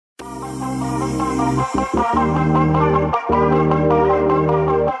Hey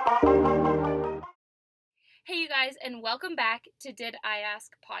you guys, and welcome back to Did I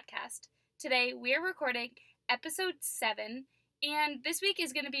Ask podcast. Today we are recording episode 7, and this week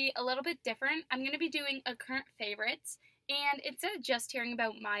is going to be a little bit different. I'm going to be doing a current favorites, and instead of just hearing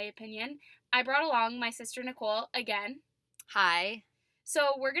about my opinion, I brought along my sister Nicole again. Hi. So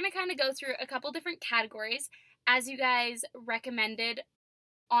we're going to kind of go through a couple different categories as you guys recommended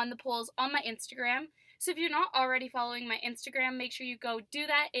on the polls on my Instagram. So if you're not already following my Instagram, make sure you go do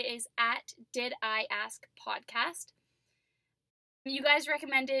that. It is at Did I Ask Podcast. You guys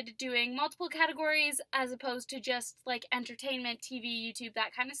recommended doing multiple categories as opposed to just like entertainment, TV, YouTube,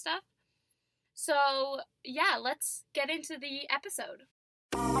 that kind of stuff. So yeah, let's get into the episode.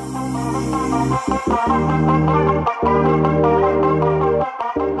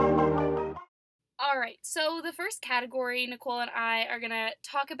 Alright, so the first category Nicole and I are going to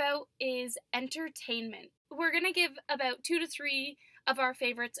talk about is entertainment. We're going to give about 2 to 3 of our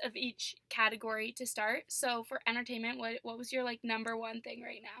favorites of each category to start. So for entertainment, what was your number one thing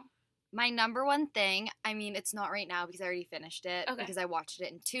right now? My number one thing, it's not right now because I already finished it because I watched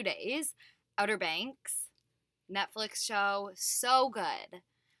it in 2 days. Outer Banks, Netflix show, so good.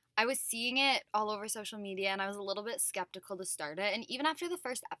 I was seeing it all over social media and I was a little bit skeptical to start it. And even after the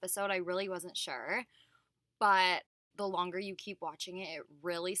first episode, I really wasn't sure. But the longer you keep watching it, it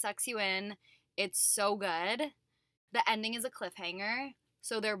really sucks you in. It's so good. The ending is a cliffhanger,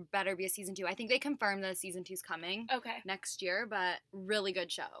 so there better be a season 2. I think they confirmed that season 2 is coming next year, but really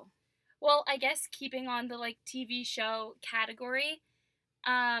good show. Well, I guess keeping on the TV show category,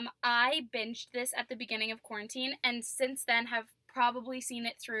 I binged this at the beginning of quarantine, and since then have probably seen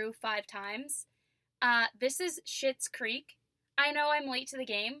it through 5 times. This is Schitt's Creek. I know I'm late to the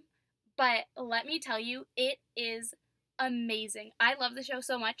game, but let me tell you, it is amazing. I love the show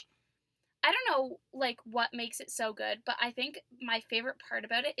so much. I don't know, what makes it so good, but I think my favorite part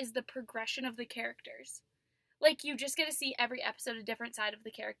about it is the progression of the characters. You just get to see every episode a different side of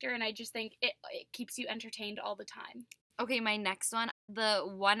the character, and I just think it keeps you entertained all the time. Okay, my next one, the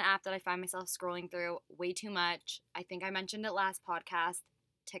one app that I find myself scrolling through way too much, I think I mentioned it last podcast,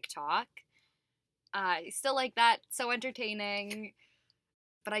 TikTok. I still like that, so entertaining,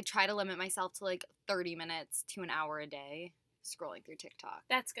 but I try to limit myself to 30 minutes to an hour a day scrolling through TikTok.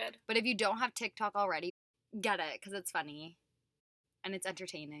 That's good. But if you don't have TikTok already, get it, because it's funny, and it's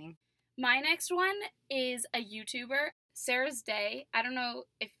entertaining. My next one is a YouTuber, Sarah's Day. I don't know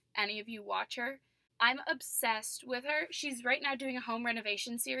if any of you watch her. I'm obsessed with her. She's right now doing a home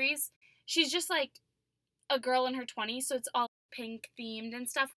renovation series. She's just a girl in her 20s, so it's all pink themed and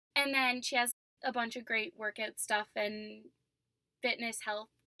stuff. And then she has a bunch of great workout stuff and fitness, health.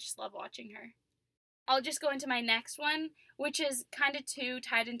 Just love watching her. I'll just go into my next one, which is kind of 2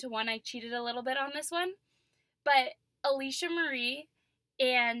 tied into 1. I cheated a little bit on this one. But Alicia Marie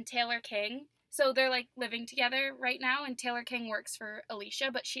and Taylor King. So they're living together right now, and Taylor King works for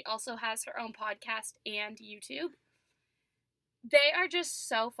Alicia, but she also has her own podcast and YouTube. They are just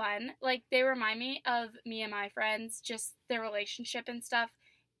so fun. They remind me of me and my friends, just their relationship and stuff.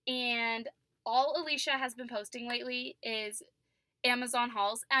 And all Alicia has been posting lately is Amazon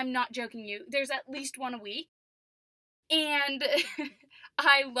hauls. I'm not joking you. There's at least one a week. And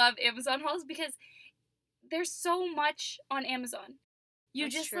I love Amazon hauls because there's so much on Amazon. You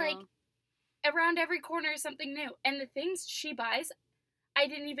That's just true. Around every corner is something new. And the things she buys, I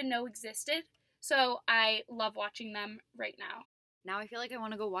didn't even know existed. So I love watching them right now. Now I feel like I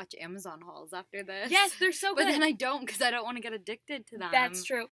want to go watch Amazon hauls after this. Yes, they're so good. But then I don't because I don't want to get addicted to them. That's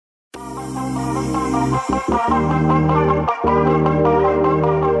true.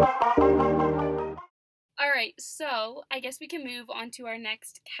 Alright, so I guess we can move on to our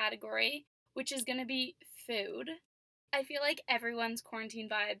next category, which is going to be food. I feel like everyone's quarantine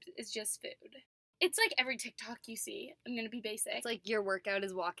vibe is just food. It's every TikTok you see. I'm going to be basic. It's your workout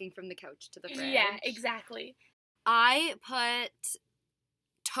is walking from the couch to the fridge. Yeah, exactly. I put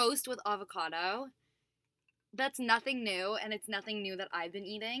toast with avocado. That's nothing new, and it's nothing new that I've been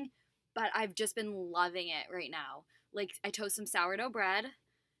eating, but I've just been loving it right now. I toast some sourdough bread,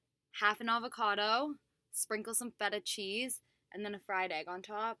 half an avocado, sprinkle some feta cheese, and then a fried egg on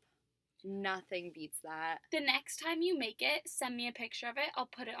top. Nothing beats that. The next time you make it, send me a picture of it. I'll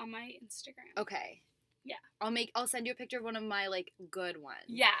put it on my Instagram. Okay. Yeah. I'll send you a picture of one of my good ones.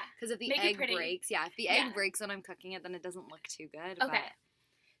 Yeah. Because if the Make egg breaks, if the egg breaks when I'm cooking it, then it doesn't look too good. Okay.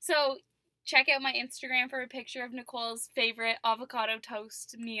 So check out my Instagram for a picture of Nicole's favorite avocado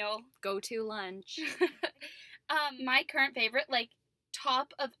toast meal. Go-to lunch. My current favorite,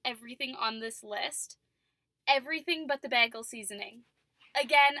 top of everything on this list, everything but the bagel seasoning.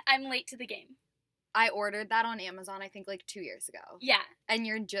 Again, I'm late to the game. I ordered that on Amazon, I think, like 2 years ago. Yeah. And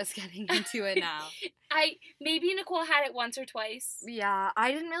you're just getting into it now. Maybe Nicole had it once or twice. Yeah,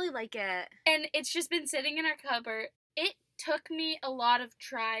 I didn't really like it. And it's just been sitting in our cupboard. It took me a lot of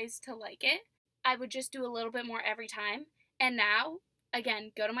tries to like it. I would just do a little bit more every time. And now,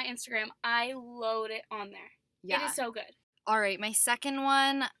 again, go to my Instagram. I load it on there. Yeah. It is so good. All right, my second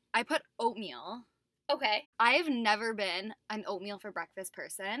one, I put oatmeal. Okay. I have never been an oatmeal for breakfast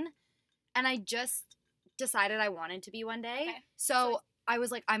person. And I just decided I wanted to be one day. Okay. So I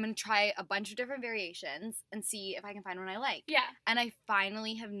was like, I'm going to try a bunch of different variations and see if I can find one I like. Yeah. And I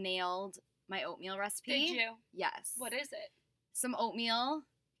finally have nailed my oatmeal recipe. Did you? Yes. What is it? Some oatmeal,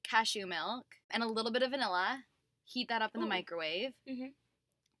 cashew milk, and a little bit of vanilla. Heat that up in the microwave. Mm-hmm.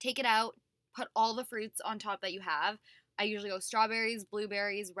 Take it out. Put all the fruits on top that you have. I usually go strawberries,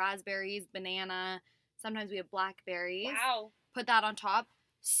 blueberries, raspberries, banana. Sometimes we have blackberries. Wow. Put that on top.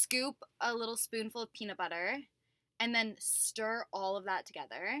 Scoop a little spoonful of peanut butter. And then stir all of that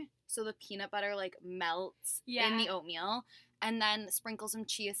together. So the peanut butter, like, melts in the oatmeal. And then sprinkle some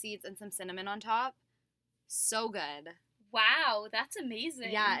chia seeds and some cinnamon on top. So good. Wow, that's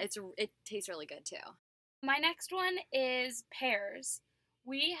amazing. Yeah, it tastes really good too. My next one is pears.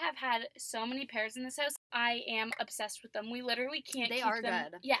 We have had so many pears in this house. I am obsessed with them. We literally can't keep them. They are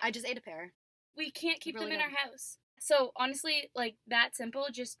good. Yeah. I just ate a pear. We can't keep them in our house. So, honestly, like, that simple,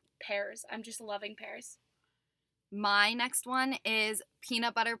 just pears. I'm just loving pears. My next one is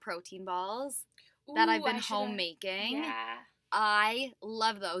peanut butter protein balls that I've been home making. Yeah. I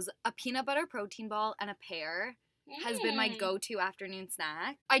love those. A peanut butter protein ball and a pear has been my go-to afternoon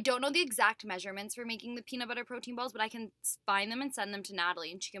snack. I don't know the exact measurements for making the peanut butter protein balls, but I can find them and send them to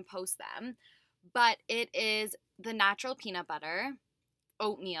Natalie and she can post them. But it is the natural peanut butter,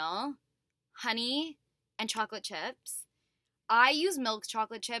 oatmeal, honey, and chocolate chips. I use milk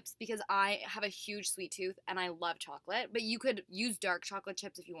chocolate chips because I have a huge sweet tooth and I love chocolate, but you could use dark chocolate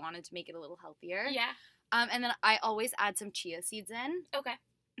chips if you wanted to make it a little healthier. Yeah. And then I always add some chia seeds in. Okay.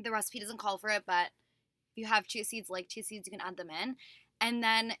 The recipe doesn't call for it, but if you have chia seeds, like chia seeds, you can add them in. And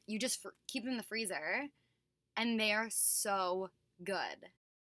then you just keep them in the freezer, and they are so good.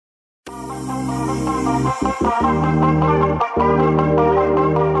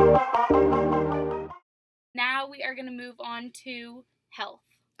 Now we are going to move on to health.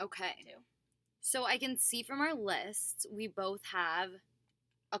 Okay. So I can see from our lists, we both have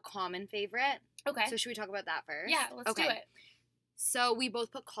a common favorite. Okay. So should we talk about that first? Yeah, let's do it. So we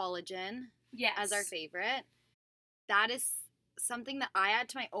both put collagen as our favorite. That is something that I add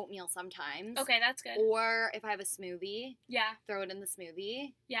to my oatmeal sometimes. Okay, that's good. Or if I have a smoothie. Yeah. Throw it in the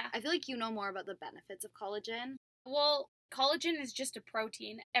smoothie. Yeah. I feel like you know more about the benefits of collagen. Well, collagen is just a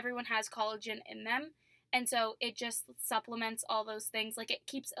protein. Everyone has collagen in them. And so it just supplements all those things. Like, it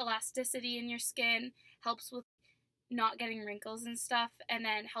keeps elasticity in your skin, helps with not getting wrinkles and stuff, and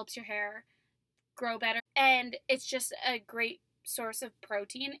then helps your hair grow better. And it's just a great source of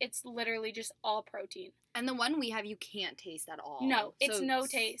protein. It's literally just all protein. And the one we have, you can't taste at all. No, it's no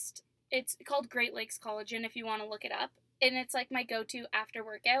taste. It's called Great Lakes Collagen if you want to look it up. And it's like my go-to after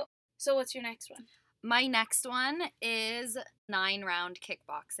workout. So what's your next one? My next one is 9-round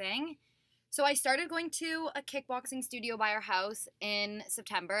kickboxing. So I started going to a kickboxing studio by our house in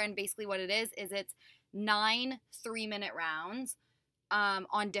September, and basically what it is it's 9 3-minute rounds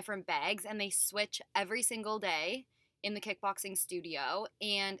on different bags, and they switch every single day in the kickboxing studio,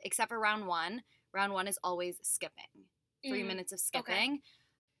 and except for round one is always skipping. 3 minutes of skipping. Okay.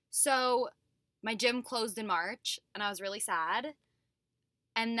 So my gym closed in March, and I was really sad.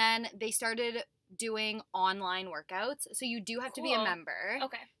 And then they started doing online workouts. So you do have to be a member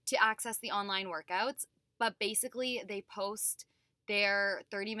to access the online workouts. But basically, they post their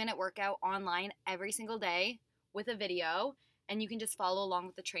 30-minute workout online every single day with a video, and you can just follow along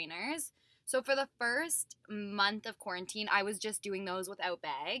with the trainers. So for the first month of quarantine, I was just doing those without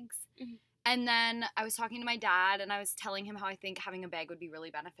bags. Mm-hmm. And then I was talking to my dad, and I was telling him how I think having a bag would be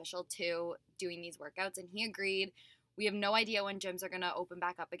really beneficial to doing these workouts, and he agreed. We have no idea when gyms are going to open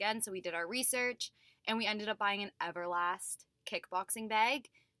back up again, so we did our research, and we ended up buying an Everlast kickboxing bag.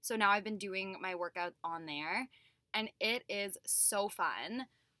 So now I've been doing my workout on there, and it is so fun.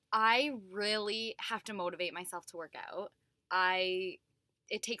 I really have to motivate myself to work out.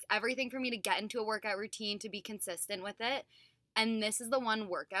 It takes everything for me to get into a workout routine, to be consistent with it. And this is the one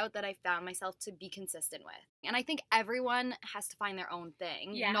workout that I found myself to be consistent with. And I think everyone has to find their own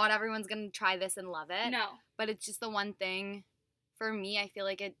thing. Yeah. Not everyone's going to try this and love it. No. But it's just the one thing. For me, I feel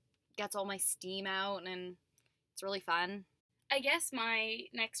like it gets all my steam out and it's really fun. I guess my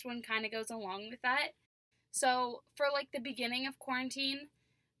next one kind of goes along with that. So for like the beginning of quarantine,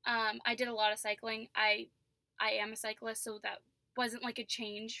 I did a lot of cycling. I am a cyclist, so that wasn't like a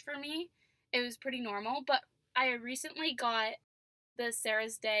change for me. It was pretty normal, but I recently got the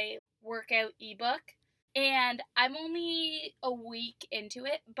Sarah's Day workout ebook, and I'm only a week into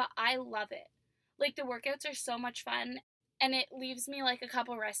it, but I love it. Like, the workouts are so much fun, and it leaves me like a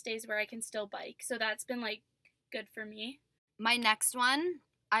couple rest days where I can still bike, so that's been like good for me. My next one,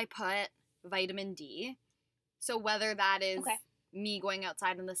 I put vitamin D. So whether that is me going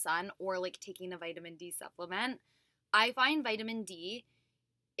outside in the sun or like taking a vitamin D supplement, I find vitamin D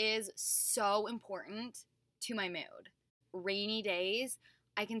is so important to my mood. Rainy days,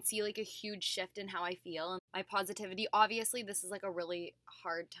 I can see like a huge shift in how I feel and my positivity. Obviously, this is like a really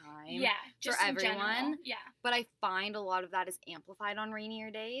hard time for everyone. Yeah. But I find a lot of that is amplified on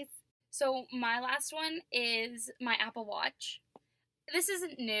rainier days. So my last one is my Apple Watch. This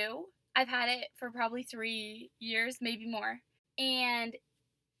isn't new. I've had it for probably 3 years, maybe more. And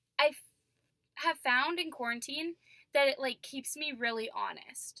I have found in quarantine that it like keeps me really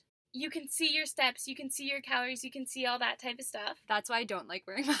honest. You can see your steps, you can see your calories, you can see all that type of stuff. That's why I don't like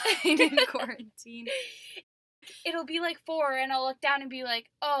wearing mine in quarantine. It'll be like 4 and I'll look down and be like,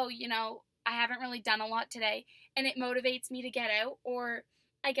 oh, you know, I haven't really done a lot today. And it motivates me to get out. Or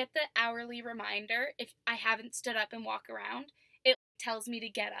I get the hourly reminder if I haven't stood up and walk around. It tells me to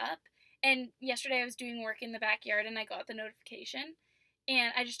get up. And yesterday I was doing work in the backyard and I got the notification.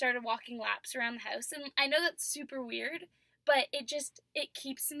 And I just started walking laps around the house. And I know that's super weird, but it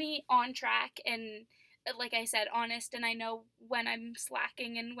keeps me on track and, like I said, honest. And I know when I'm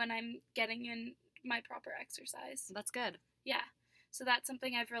slacking and when I'm getting in my proper exercise. That's good. Yeah. So that's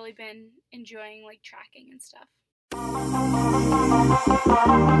something I've really been enjoying, like tracking and stuff.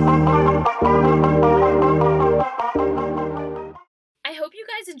 I hope you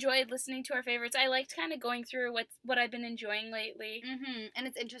guys enjoyed listening to our favorites. I liked kind of going through what I've been enjoying lately. And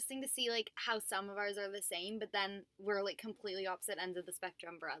it's interesting to see like how some of ours are the same, but then we're like completely opposite ends of the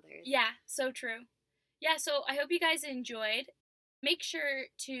spectrum for others. Yeah, so true. Yeah, so I hope you guys enjoyed. Make sure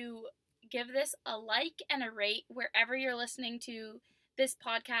to give this a like and a rate wherever you're listening to this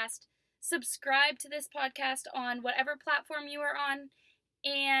podcast. Subscribe to this podcast on whatever platform you are on.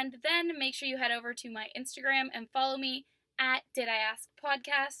 And then make sure you head over to my Instagram and follow me at Did I Ask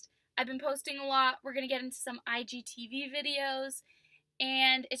Podcast. I've been posting a lot. We're going to get into some IGTV videos.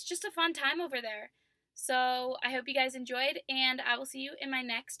 And it's just a fun time over there. So I hope you guys enjoyed. And I will see you in my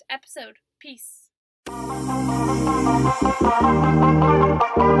next episode. Peace.